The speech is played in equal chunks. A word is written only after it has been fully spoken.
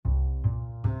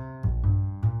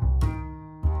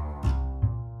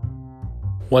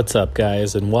What's up,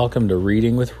 guys, and welcome to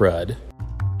Reading with Rudd.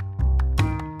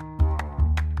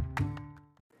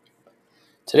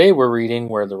 Today we're reading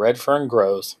Where the Red Fern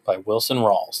Grows by Wilson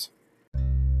Rawls.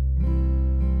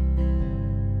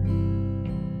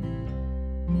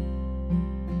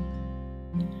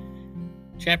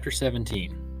 Chapter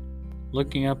 17.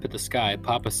 Looking up at the sky,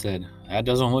 Papa said, "That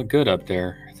doesn't look good up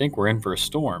there. I think we're in for a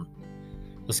storm."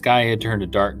 The sky had turned a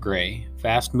dark gray.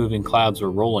 Fast-moving clouds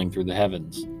were rolling through the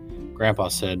heavens. Grandpa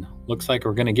said, "Looks like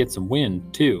we're going to get some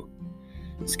wind, too."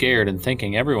 Scared and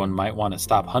thinking everyone might want to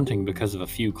stop hunting because of a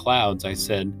few clouds, I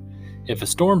said, "If a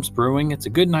storm's brewing, it's a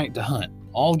good night to hunt.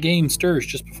 All game stirs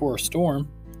just before a storm."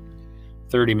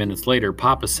 30 minutes later,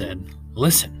 Papa said,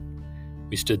 "Listen."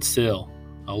 We stood still.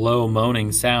 A low,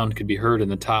 moaning sound could be heard in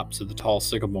the tops of the tall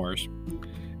sycamores.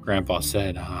 Grandpa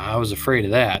said, "I was afraid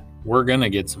of that. We're going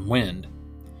to get some wind."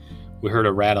 We heard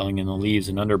a rattling in the leaves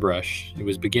and underbrush. It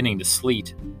was beginning to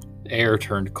sleet. The air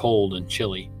turned cold and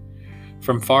chilly.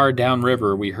 From far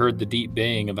downriver, we heard the deep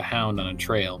baying of a hound on a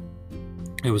trail.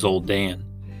 It was old Dan.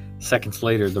 Seconds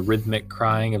later, the rhythmic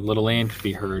crying of little Ann could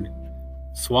be heard.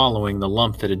 Swallowing the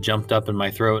lump that had jumped up in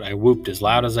my throat, I whooped as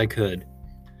loud as I could.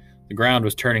 The ground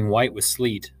was turning white with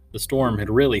sleet. The storm had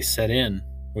really set in.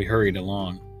 We hurried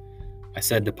along. I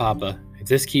said to Papa, "If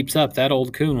this keeps up, that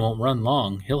old coon won't run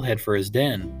long. He'll head for his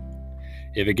den."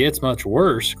 "If it gets much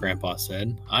worse," Grandpa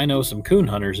said, "I know some coon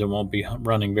hunters that won't be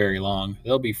running very long.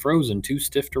 They'll be frozen too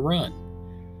stiff to run."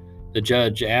 The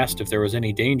judge asked if there was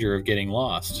any danger of getting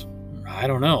lost. "I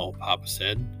don't know," Papa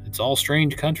said. "It's all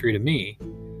strange country to me."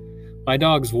 My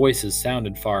dogs' voices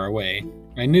sounded far away.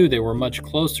 I knew they were much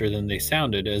closer than they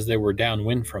sounded as they were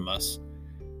downwind from us.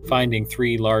 Finding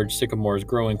 3 large sycamores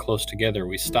growing close together,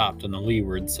 we stopped on the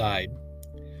leeward side.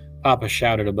 Papa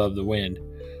shouted above the wind,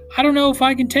 "I don't know if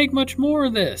I can take much more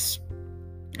of this."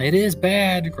 "It is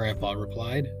bad," Grandpa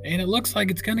replied, "and it looks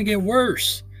like it's going to get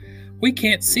worse. We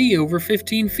can't see over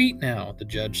 15 feet now," the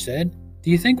judge said. "Do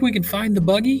you think we can find the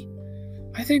buggy?"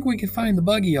 "I think we can find the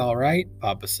buggy all right,"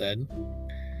 Papa said.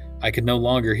 I could no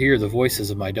longer hear the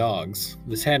voices of my dogs.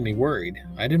 This had me worried.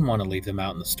 I didn't want to leave them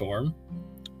out in the storm.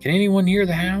 "Can anyone hear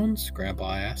the hounds?"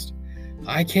 Grandpa asked.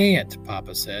 "I can't,"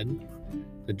 Papa said.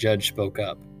 The judge spoke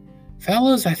up.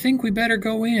 "Fellas, I think we better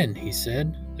go in," he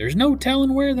said. "There's no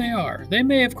telling where they are. They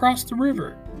may have crossed the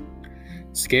river."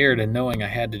 Scared and knowing I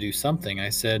had to do something, I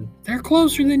said, "They're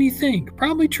closer than you think,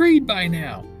 probably treed by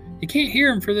now. You can't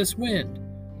hear them for this wind."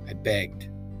 I begged,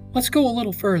 "Let's go a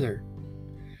little further."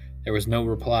 There was no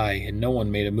reply, and no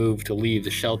one made a move to leave the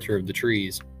shelter of the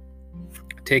trees.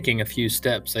 Taking a few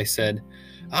steps, I said,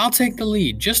 "I'll take the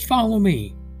lead. Just follow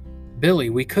me."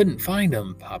 "Billy, we couldn't find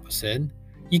them," Papa said.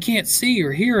 "You can't see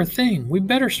or hear a thing. We'd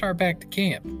better start back to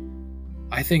camp."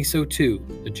 "I think so too,"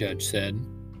 the judge said.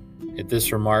 At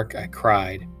this remark, I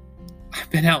cried. I've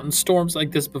been out in storms like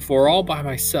this before, all by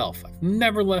myself. I've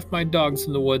never left my dogs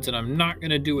in the woods, and I'm not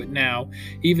going to do it now,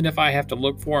 even if I have to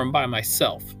look for them by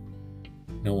myself.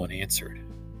 No one answered.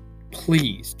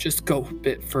 "Please, just go a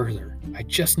bit further. I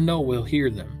just know we'll hear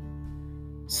them."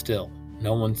 Still,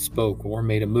 no one spoke or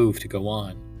made a move to go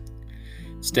on.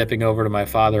 Stepping over to my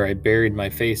father, I buried my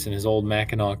face in his old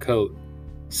Mackinaw coat.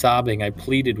 Sobbing, I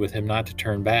pleaded with him not to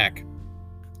turn back.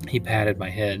 He patted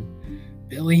my head.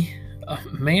 "Billy, a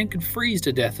man could freeze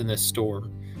to death in this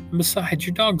storm. And besides,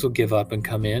 your dogs will give up and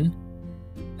come in."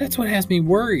 "That's what has me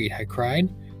worried," I cried.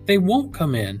 "They won't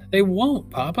come in. They won't,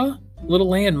 Papa.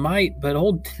 Little Ann might, but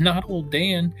not old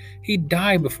Dan. He'd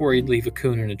die before he'd leave a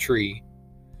coon in a tree."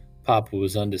 Papa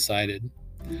was undecided.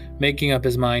 Making up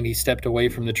his mind, he stepped away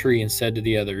from the tree and said to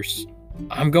the others,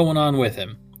 "I'm going on with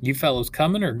him. You fellows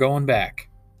coming or going back?"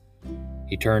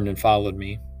 He turned and followed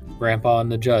me. Grandpa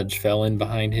and the judge fell in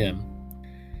behind him.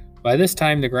 By this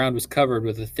time, the ground was covered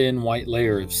with a thin white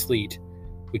layer of sleet.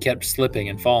 We kept slipping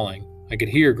and falling. I could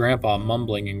hear Grandpa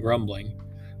mumbling and grumbling.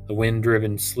 The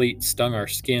wind-driven sleet stung our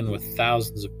skin with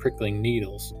thousands of prickling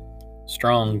needles.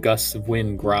 Strong gusts of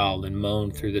wind growled and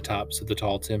moaned through the tops of the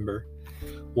tall timber.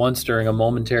 Once during a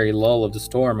momentary lull of the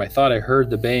storm, I thought I heard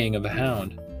the baying of a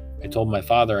hound. I told my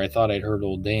father I thought I'd heard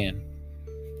old Dan.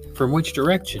 "From which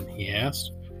direction?" he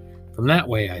asked. "From that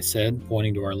way," I said,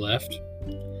 pointing to our left.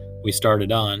 We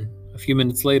started on. A few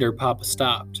minutes later, Papa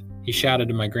stopped. He shouted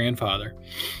to my grandfather,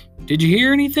 "Did you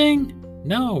hear anything?"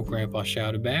 "No," Grandpa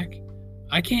shouted back.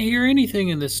 "I can't hear anything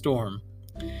in this storm."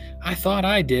 "I thought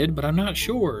I did, but I'm not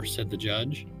sure," said the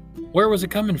judge. "Where was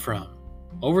it coming from?"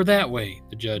 "Over that way,"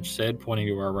 the judge said, pointing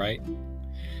to our right.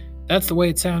 "That's the way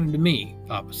it sounded to me,"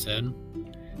 Papa said.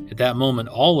 At that moment,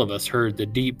 all of us heard the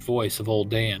deep voice of old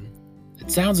Dan.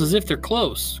 "It sounds as if they're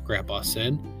close," Grandpa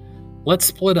said. "Let's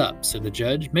split up," said the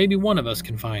judge. "Maybe one of us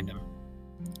can find him."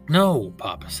 No,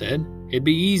 Papa said. It'd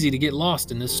be easy to get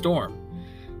lost in this storm.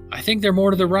 I think they're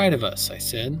more to the right of us, I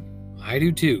said. I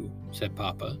do too, said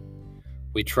Papa.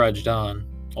 We trudged on.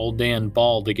 Old Dan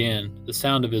bawled again. The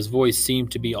sound of his voice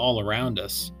seemed to be all around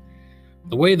us.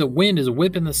 The way the wind is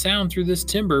whipping the sound through this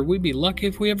timber, we'd be lucky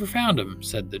if we ever found him,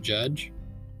 said the judge.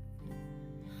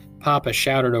 Papa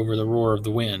shouted over the roar of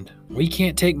the wind. We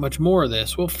can't take much more of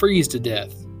this. We'll freeze to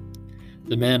death.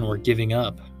 The men were giving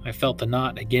up. I felt the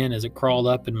knot again as it crawled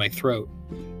up in my throat.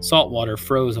 Salt water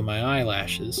froze on my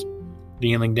eyelashes.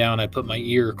 Kneeling down, I put my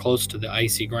ear close to the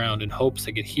icy ground in hopes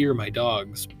I could hear my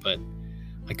dogs, but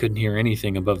I couldn't hear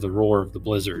anything above the roar of the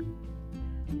blizzard.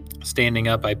 Standing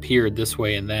up, I peered this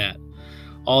way and that.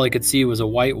 All I could see was a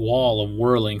white wall of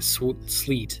whirling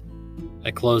sleet.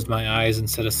 I closed my eyes and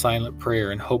said a silent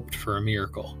prayer and hoped for a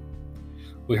miracle.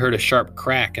 We heard a sharp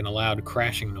crack and a loud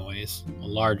crashing noise. A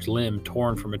large limb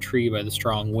torn from a tree by the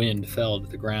strong wind fell to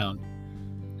the ground.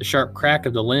 The sharp crack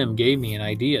of the limb gave me an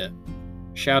idea.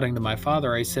 Shouting to my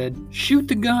father, I said, "Shoot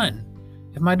the gun!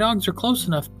 If my dogs are close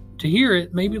enough to hear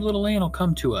it, maybe little Ann will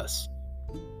come to us."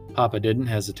 Papa didn't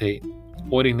hesitate.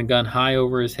 Holding the gun high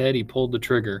over his head, he pulled the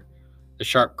trigger. The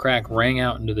sharp crack rang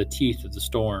out into the teeth of the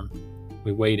storm.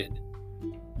 We waited.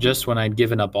 Just when I'd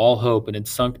given up all hope and had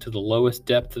sunk to the lowest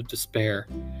depth of despair,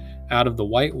 out of the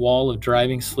white wall of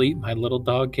driving sleet, my little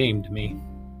dog came to me.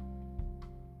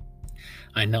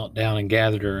 I knelt down and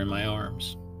gathered her in my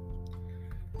arms.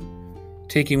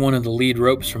 Taking one of the lead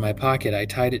ropes from my pocket, I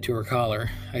tied it to her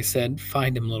collar. I said,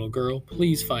 "Find him, little girl.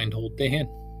 Please find old Dan."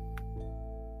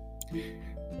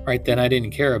 Right then, I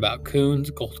didn't care about coons,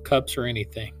 gold cups, or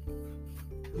anything.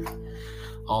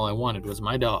 All I wanted was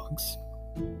my dogs.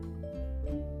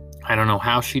 I don't know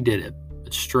how she did it,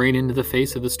 but straight into the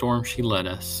face of the storm she led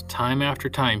us. Time after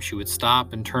time she would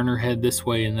stop and turn her head this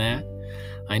way and that.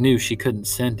 I knew she couldn't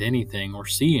scent anything or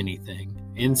see anything.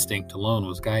 Instinct alone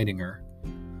was guiding her.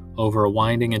 Over a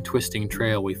winding and twisting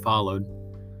trail we followed.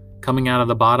 Coming out of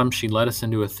the bottom, she led us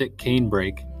into a thick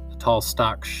canebrake. The tall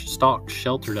stalks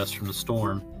sheltered us from the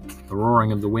storm. The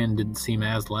roaring of the wind didn't seem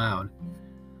as loud.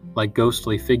 Like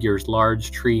ghostly figures,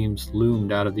 large trees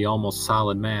loomed out of the almost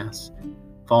solid mass.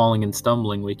 Falling and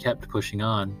stumbling, we kept pushing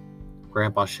on.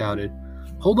 Grandpa shouted,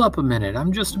 "Hold up a minute,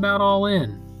 I'm just about all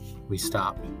in." We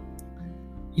stopped.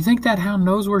 "You think that hound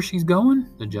knows where she's going?"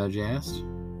 the judge asked.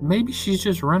 "Maybe she's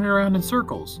just running around in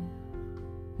circles."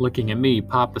 Looking at me,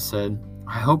 Papa said,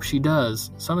 "I hope she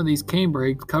does. Some of these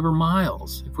canebrakes cover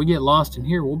miles. If we get lost in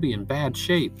here, we'll be in bad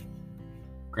shape."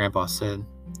 Grandpa said,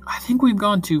 "I think we've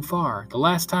gone too far. The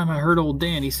last time I heard old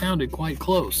Dan, he sounded quite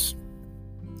close."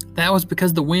 "That was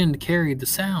because the wind carried the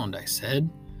sound," I said.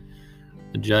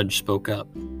 The judge spoke up.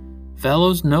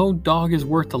 "Fellows, no dog is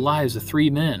worth the lives of 3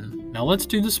 men. Now let's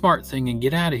do the smart thing and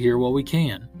get out of here while we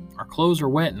can. Our clothes are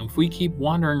wet, and if we keep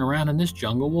wandering around in this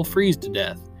jungle, we'll freeze to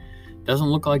death. Doesn't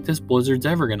look like this blizzard's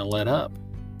ever going to let up."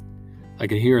 I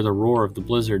could hear the roar of the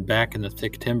blizzard back in the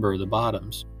thick timber of the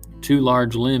bottoms. 2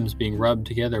 large limbs being rubbed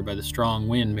together by the strong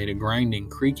wind made a grinding,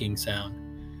 creaking sound.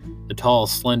 The tall,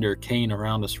 slender cane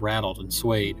around us rattled and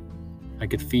swayed. I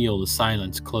could feel the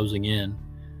silence closing in.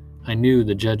 I knew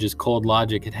the judge's cold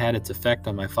logic had had its effect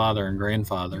on my father and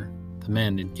grandfather. The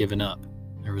men had given up.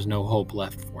 There was no hope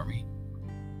left for me.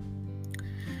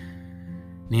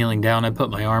 Kneeling down, I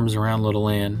put my arms around little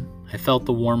Ann. I felt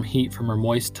the warm heat from her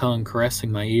moist tongue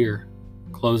caressing my ear.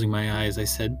 Closing my eyes, I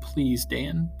said, "Please,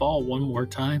 Dan, bawl one more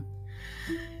time."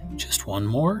 "Just one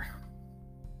more?"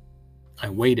 I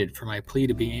waited for my plea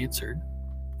to be answered.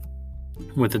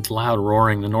 With its loud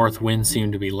roaring, the north wind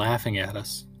seemed to be laughing at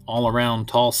us. All around,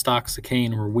 tall stalks of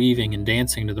cane were weaving and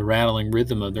dancing to the rattling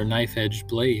rhythm of their knife-edged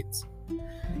blades.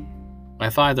 My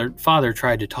father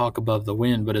tried to talk above the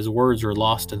wind, but his words were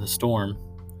lost in the storm.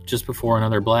 Just before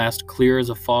another blast, clear as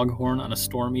a foghorn on a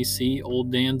stormy sea,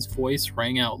 old Dan's voice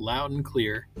rang out loud and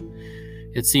clear.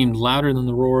 It seemed louder than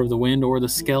the roar of the wind or the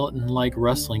skeleton-like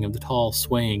rustling of the tall,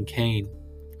 swaying cane.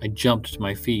 I jumped to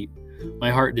my feet. My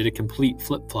heart did a complete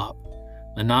flip-flop.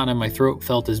 The knot in my throat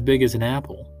felt as big as an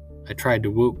apple. I tried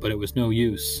to whoop, but it was no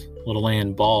use. Little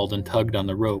Ann bawled and tugged on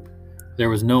the rope. There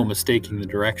was no mistaking the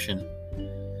direction.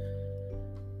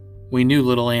 We knew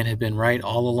little Ann had been right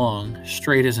all along.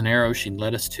 Straight as an arrow, she'd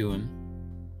led us to him.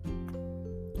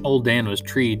 Old Dan was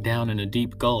treed down in a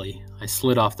deep gully. I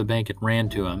slid off the bank and ran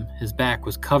to him. His back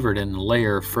was covered in a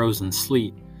layer of frozen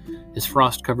sleet. His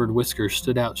frost-covered whiskers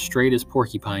stood out straight as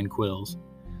porcupine quills.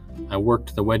 I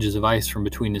worked the wedges of ice from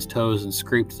between his toes and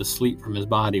scraped the sleet from his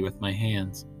body with my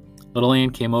hands. Little Ann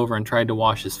came over and tried to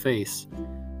wash his face.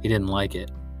 He didn't like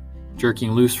it.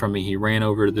 Jerking loose from me, he ran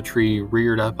over to the tree,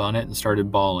 reared up on it, and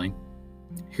started bawling.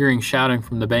 Hearing shouting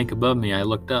from the bank above me, I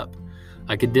looked up.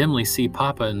 I could dimly see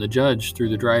Papa and the judge through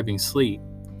the driving sleet.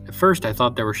 At first I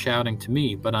thought they were shouting to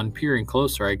me, but on peering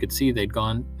closer I could see they'd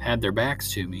had their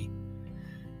backs to me.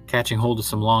 Catching hold of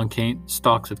some long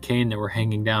stalks of cane that were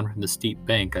hanging down from the steep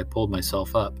bank, I pulled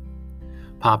myself up.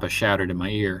 Papa shouted in my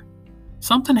ear,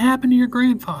 "Something happened to your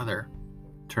grandfather."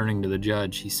 Turning to the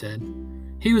judge, he said,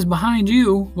 "He was behind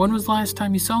you. When was the last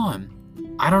time you saw him?"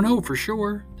 "I don't know for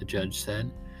sure," the judge said.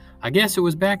 "I guess it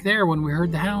was back there when we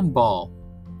heard the hound bawl."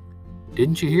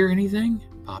 "Didn't you hear anything?"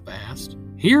 Papa asked.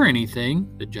 "Hear anything?"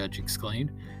 the judge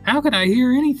exclaimed. "How could I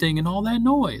hear anything in all that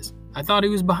noise? I thought he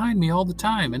was behind me all the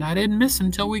time, and I didn't miss him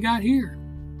until we got here."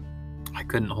 I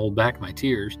couldn't hold back my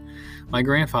tears. My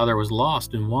grandfather was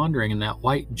lost and wandering in that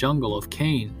white jungle of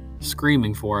cane.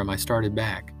 Screaming for him, I started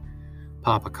back.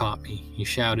 Papa caught me. He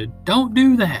shouted, "Don't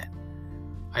do that!"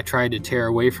 I tried to tear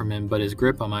away from him, but his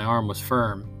grip on my arm was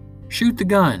firm. "Shoot the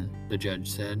gun," the judge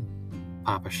said.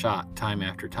 Papa shot time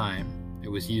after time. It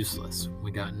was useless.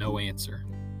 We got no answer.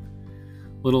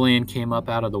 Little Ann came up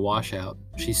out of the washout.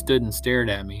 She stood and stared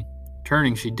at me.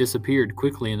 Turning, she disappeared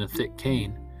quickly in the thick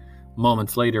cane.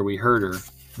 Moments later, we heard her.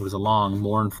 It was a long,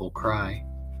 mournful cry.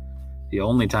 The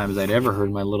only times I'd ever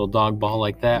heard my little dog bawl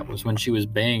like that was when she was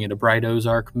baying at a bright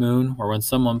Ozark moon, or when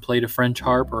someone played a French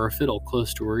harp or a fiddle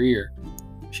close to her ear.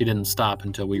 She didn't stop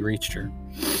until we reached her.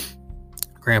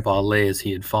 Grandpa lay as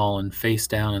he had fallen, face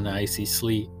down in the icy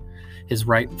sleet. His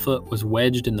right foot was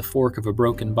wedged in the fork of a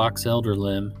broken box elder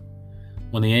limb.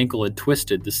 When the ankle had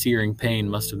twisted, the searing pain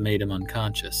must have made him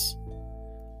unconscious.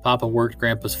 Papa worked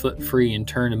Grandpa's foot free and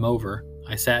turned him over.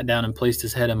 I sat down and placed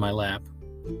his head in my lap.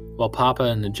 While Papa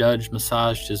and the judge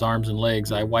massaged his arms and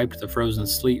legs, I wiped the frozen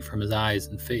sleet from his eyes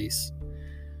and face.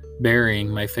 Burying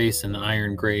my face in the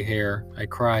iron gray hair, I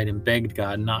cried and begged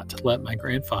God not to let my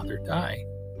grandfather die.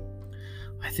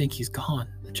 "I think he's gone,"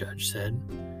 the judge said.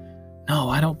 "No,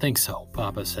 I don't think so,"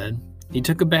 Papa said. "He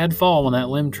took a bad fall when that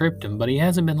limb tripped him, but he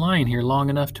hasn't been lying here long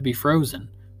enough to be frozen.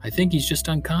 I think he's just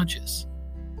unconscious."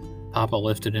 Papa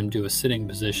lifted him to a sitting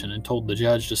position and told the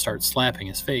judge to start slapping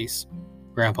his face.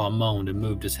 Grandpa moaned and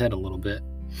moved his head a little bit.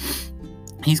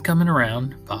 "He's coming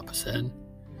around," Papa said.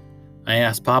 I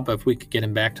asked Papa if we could get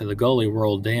him back to the gully where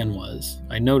old Dan was.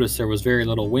 I noticed there was very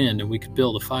little wind and we could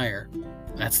build a fire.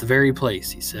 "That's the very place,"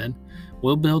 he said.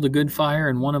 "We'll build a good fire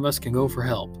and one of us can go for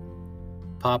help."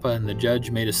 Papa and the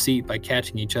judge made a seat by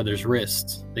catching each other's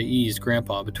wrists. They eased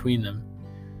Grandpa between them.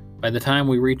 By the time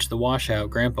we reached the washout,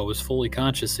 Grandpa was fully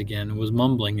conscious again and was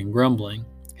mumbling and grumbling.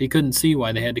 He couldn't see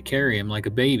why they had to carry him like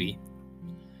a baby.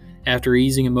 After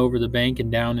easing him over the bank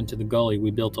and down into the gully, we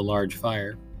built a large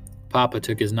fire. Papa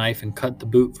took his knife and cut the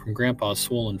boot from Grandpa's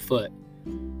swollen foot.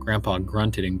 Grandpa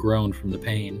grunted and groaned from the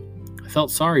pain. I felt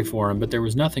sorry for him, but there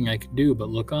was nothing I could do but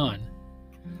look on.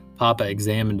 Papa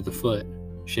examined the foot.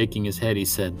 Shaking his head, he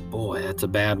said, "Boy, that's a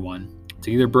bad one. It's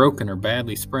either broken or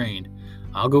badly sprained.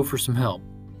 I'll go for some help."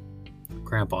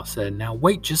 Grandpa said, "Now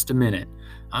wait just a minute.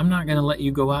 I'm not going to let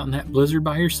you go out in that blizzard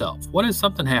by yourself. What if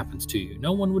something happens to you?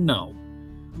 No one would know."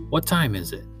 "What time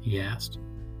is it?" he asked.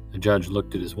 The judge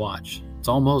looked at his watch. "It's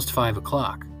almost 5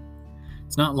 o'clock.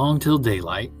 "It's not long till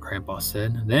daylight," Grandpa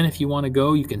said. "Then if you want to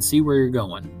go, you can see where you're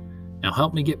going. Now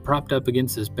help me get propped up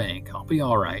against this bank. I'll be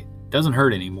all right. It doesn't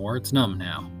hurt anymore. It's numb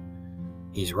now."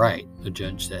 "He's right," the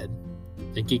judge said.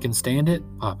 "Think you can stand it?"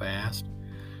 Papa asked.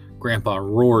 Grandpa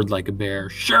roared like a bear.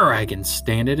 "Sure I can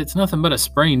stand it. It's nothing but a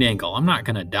sprained ankle. I'm not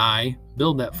going to die.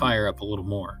 Build that fire up a little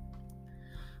more."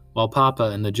 While Papa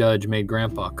and the judge made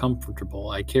Grandpa comfortable,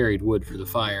 I carried wood for the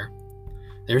fire.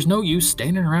 "There's no use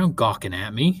standing around gawking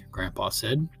at me," Grandpa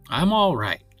said. "I'm all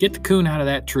right. Get the coon out of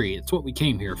that tree. It's what we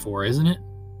came here for, isn't it?"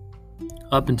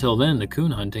 Up until then, the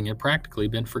coon hunting had practically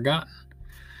been forgotten.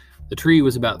 The tree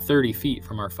was about 30 feet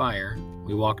from our fire.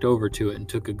 We walked over to it and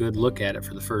took a good look at it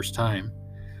for the first time.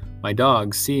 My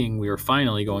dogs, seeing we were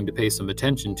finally going to pay some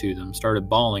attention to them, started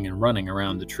bawling and running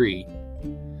around the tree.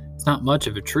 "It's not much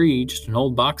of a tree, just an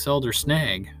old box elder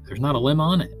snag. There's not a limb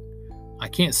on it." "I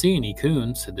can't see any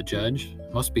coons," said the judge.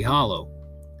 "It must be hollow."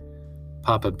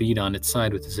 Papa beat on its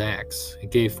side with his axe.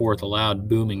 It gave forth a loud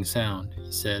booming sound.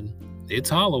 He said,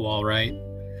 "It's hollow, all right."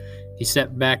 He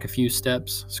stepped back a few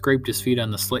steps, scraped his feet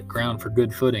on the slick ground for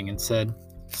good footing, and said,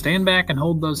 "Stand back and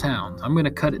hold those hounds. I'm going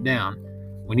to cut it down.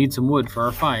 We need some wood for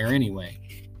our fire anyway."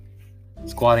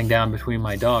 Squatting down between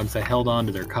my dogs, I held on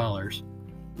to their collars.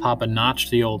 Papa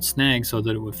notched the old snag so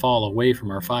that it would fall away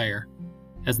from our fire.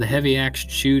 As the heavy axe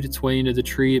chewed its way into the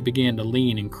tree, it began to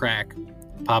lean and crack.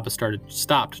 Papa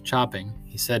stopped chopping.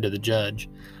 He said to the judge,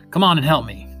 "Come on and help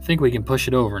me. Think we can push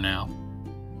it over now."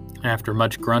 After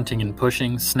much grunting and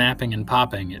pushing, snapping and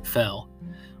popping, it fell.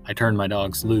 I turned my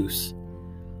dogs loose.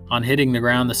 On hitting the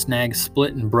ground, the snag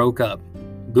split and broke up.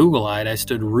 Google-eyed, I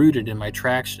stood rooted in my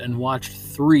tracks and watched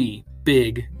 3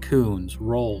 big coons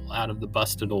roll out of the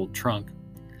busted old trunk.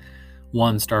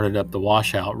 One started up the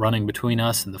washout, running between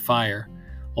us and the fire.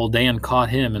 Old Dan caught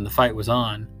him and the fight was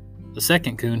on. The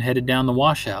second coon headed down the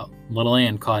washout. Little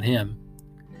Ann caught him.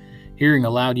 Hearing a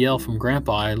loud yell from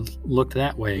Grandpa, I looked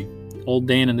that way. Old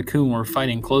Dan and the coon were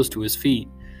fighting close to his feet.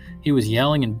 He was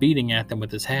yelling and beating at them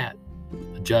with his hat.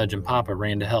 The judge and Papa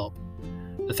ran to help.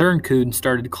 The third coon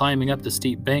started climbing up the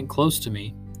steep bank close to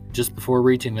me. Just before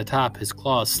reaching the top, his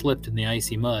claws slipped in the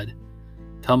icy mud.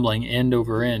 Tumbling end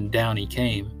over end, down he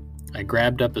came. I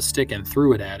grabbed up a stick and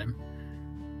threw it at him.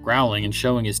 Growling and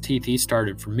showing his teeth, he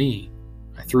started for me.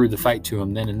 I threw the fight to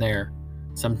him then and there.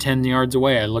 Some 10 yards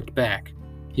away, I looked back.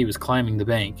 He was climbing the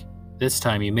bank. This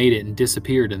time he made it and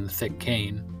disappeared in the thick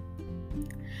cane.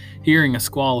 Hearing a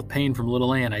squall of pain from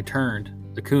Little Ann, I turned.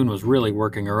 The coon was really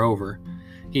working her over.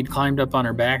 He'd climbed up on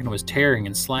her back and was tearing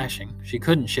and slashing. She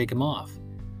couldn't shake him off.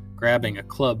 Grabbing a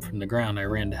club from the ground, I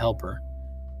ran to help her.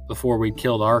 Before we'd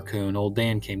killed our coon, Old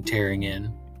Dan came tearing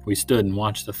in. We stood and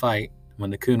watched the fight.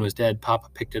 When the coon was dead, Papa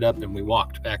picked it up and we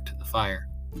walked back to the fire.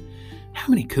 "How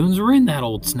many coons were in that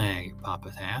old snag?"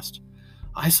 Papa asked.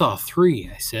 "I saw 3,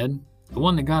 I said. "The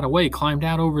one that got away climbed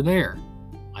out over there."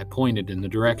 I pointed in the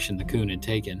direction the coon had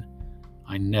taken.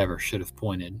 I never should have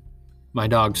pointed. My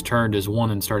dogs turned as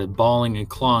one and started bawling and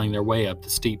clawing their way up the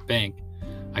steep bank.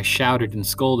 I shouted and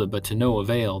scolded, but to no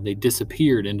avail. They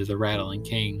disappeared into the rattling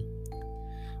cane.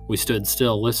 We stood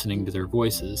still, listening to their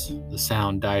voices. The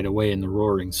sound died away in the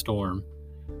roaring storm.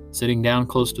 Sitting down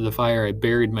close to the fire, I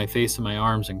buried my face in my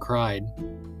arms and cried.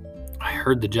 I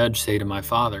heard the judge say to my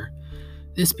father,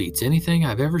 "This beats anything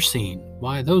I've ever seen.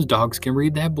 Why, those dogs can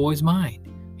read that boy's mind.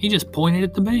 He just pointed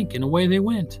at the bank and away they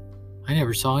went. I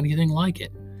never saw anything like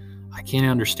it. I can't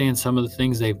understand some of the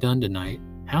things they've done tonight.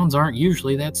 Hounds aren't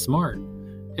usually that smart.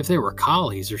 If they were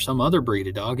collies or some other breed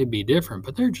of dog, it'd be different,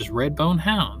 but they're just red-bone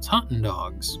hounds, hunting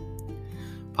dogs."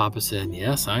 Papa said,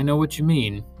 "Yes, I know what you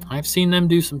mean. I've seen them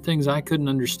do some things I couldn't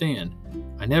understand.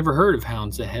 I never heard of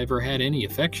hounds that ever had any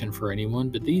affection for anyone,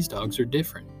 but these dogs are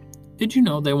different. Did you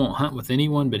know they won't hunt with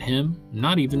anyone but him?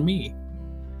 Not even me."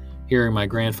 Hearing my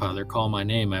grandfather call my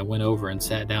name, I went over and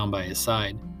sat down by his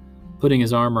side. Putting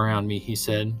his arm around me, he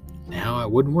said, "Now, I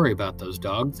wouldn't worry about those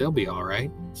dogs. They'll be all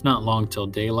right. It's not long till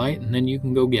daylight, and then you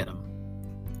can go get them."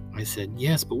 I said,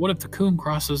 "Yes, but what if the coon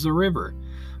crosses the river?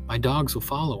 My dogs will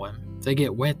follow him. If they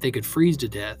get wet, they could freeze to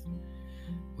death."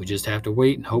 "We just have to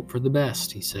wait and hope for the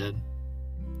best," he said.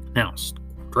 "Now,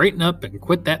 straighten up and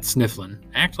quit that sniffling.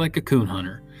 Act like a coon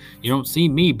hunter. You don't see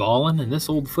me bawling, and this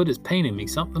old foot is paining me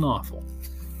something awful."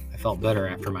 I felt better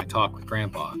after my talk with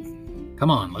Grandpa. "Come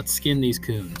on, let's skin these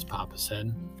coons," Papa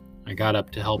said. I got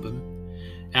up to help him.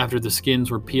 After the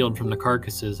skins were peeled from the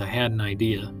carcasses, I had an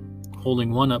idea.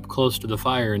 Holding one up close to the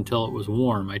fire until it was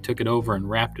warm, I took it over and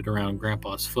wrapped it around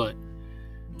Grandpa's foot.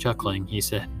 Chuckling, he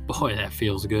said, "Boy, that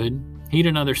feels good. Heat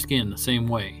another skin the same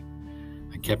way."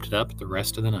 I kept it up the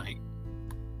rest of the night.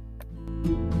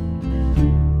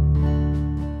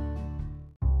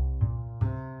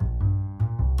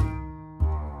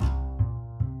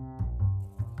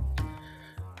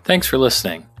 Thanks for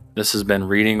listening. This has been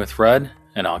Reading with Rudd,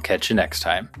 and I'll catch you next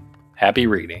time. Happy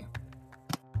reading.